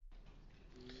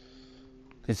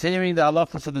Continuing the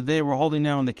halachas of the day, we're holding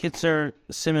now in the Kitzur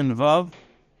סימן Vav,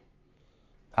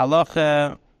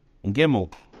 Halacha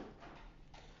Gimel.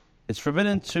 It's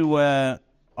forbidden to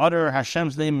utter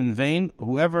Hashem's name in vain.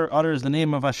 Whoever utters the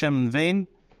name of Hashem in vain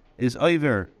is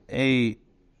over a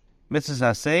mitzvah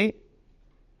haseh,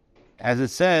 as it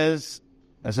says,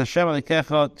 as Hashem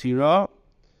alikecha tira,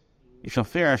 you shall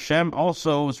fear Hashem.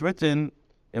 Also, it's written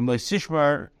in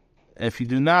Sishmar, if you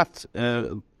do not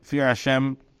fear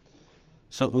Hashem.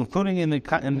 So, including in the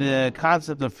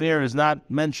concept of fear is not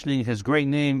mentioning His great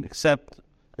name except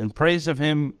in praise of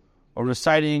Him or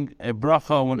reciting a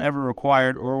bracha whenever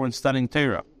required or when studying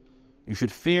Torah. You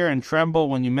should fear and tremble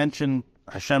when you mention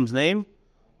Hashem's name,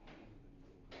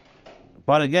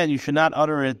 but again, you should not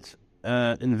utter it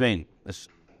in vain. This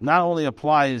not only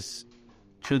applies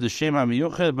to the Shem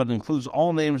HaMiyuchad, but includes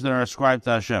all names that are ascribed to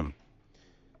Hashem.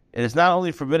 It is not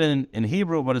only forbidden in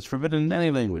Hebrew, but it's forbidden in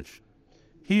any language.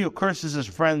 He who curses his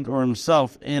friend or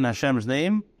himself in Hashem's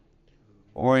name,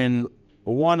 or in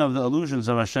one of the allusions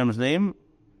of Hashem's name,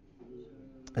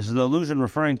 this is the allusion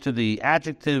referring to the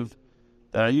adjective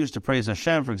that are used to praise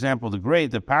Hashem. For example, the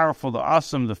great, the powerful, the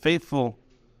awesome, the faithful,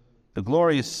 the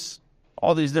glorious,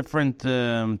 all these different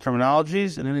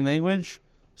terminologies in any language.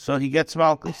 So he gets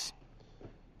malchus.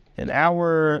 In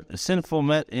our sinful,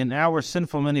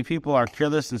 many people are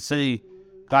careless and say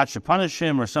God should punish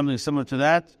him or something similar to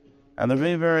that, and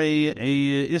they're very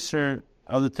a isser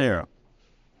of the Torah.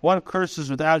 One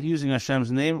curses without using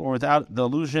Hashem's name or without the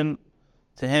allusion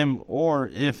to him, or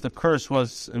if the curse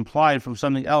was implied from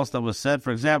something else that was said.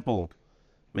 For example,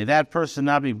 may that person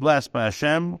not be blessed by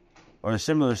Hashem, or a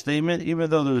similar statement, even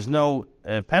though there is no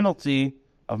penalty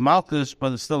of malchus,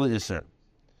 but it's still an isser.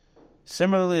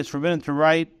 Similarly, it's forbidden to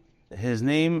write his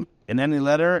name in any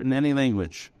letter in any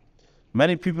language.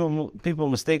 Many people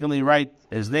mistakenly write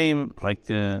his name, like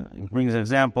he brings an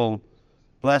example,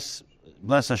 bless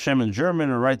Hashem in German,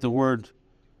 or write the word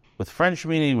with French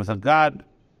meaning, with a God.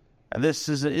 And this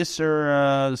is an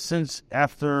isser, since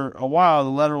after a while the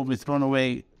letter will be thrown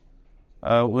away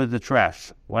with the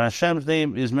trash. When Hashem's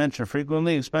name is mentioned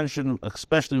frequently,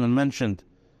 especially when mentioned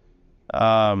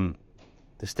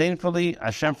disdainfully,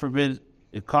 Hashem forbid,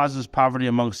 it causes poverty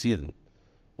amongst Yidden.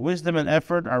 Wisdom and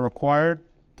effort are required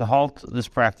to halt this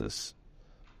practice.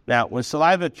 Now, when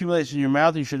saliva accumulates in your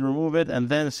mouth, you should remove it and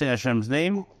then say Hashem's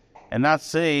name, and not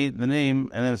say the name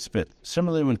and then spit.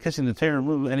 Similarly, when kissing the Torah,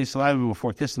 remove any saliva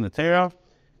before kissing the Torah,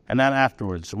 and not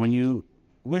afterwards. So when you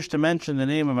wish to mention the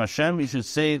name of Hashem, you should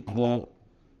say the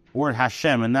word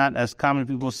Hashem, and not, as common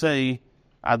people say,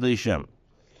 Adli Shem,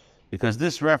 because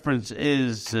this reference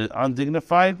is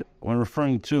undignified when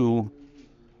referring to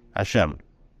Hashem.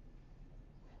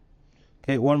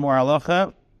 Okay, one more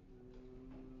halacha.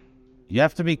 You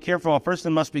have to be careful. A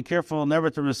person must be careful never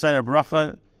to recite a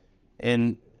bracha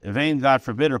in vain, God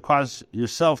forbid, or cause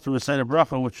yourself to recite a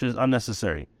bracha which is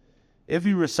unnecessary. If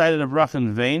you recited a bracha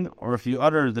in vain, or if you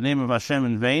utter the name of Hashem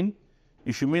in vain,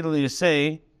 you should immediately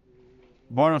say,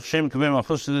 Baruch Shem Kaveh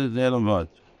Malchus Le'olam Va'ad.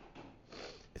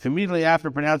 If immediately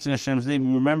after pronouncing Hashem's name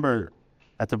you remember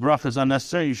that the bracha is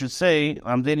unnecessary, you should say,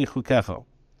 Amdeni Chukecha,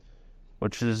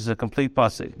 which is a complete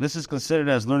pasuk. This is considered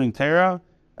as learning Torah,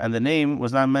 and the name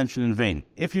was not mentioned in vain.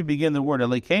 If you begin the word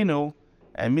Elokeinu,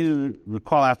 and immediately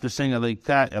recall after saying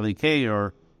Elokei,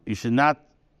 or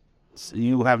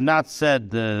you have not said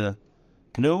the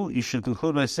Nu, you should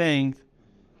conclude by saying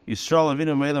Yisrael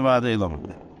Avinu Me'elam Va'ad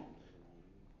Elam.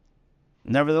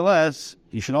 Nevertheless,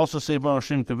 you should also say Baruch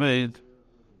Shem Kaved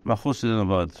Malchus Le'olam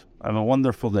Va'ad. Have a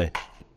wonderful day.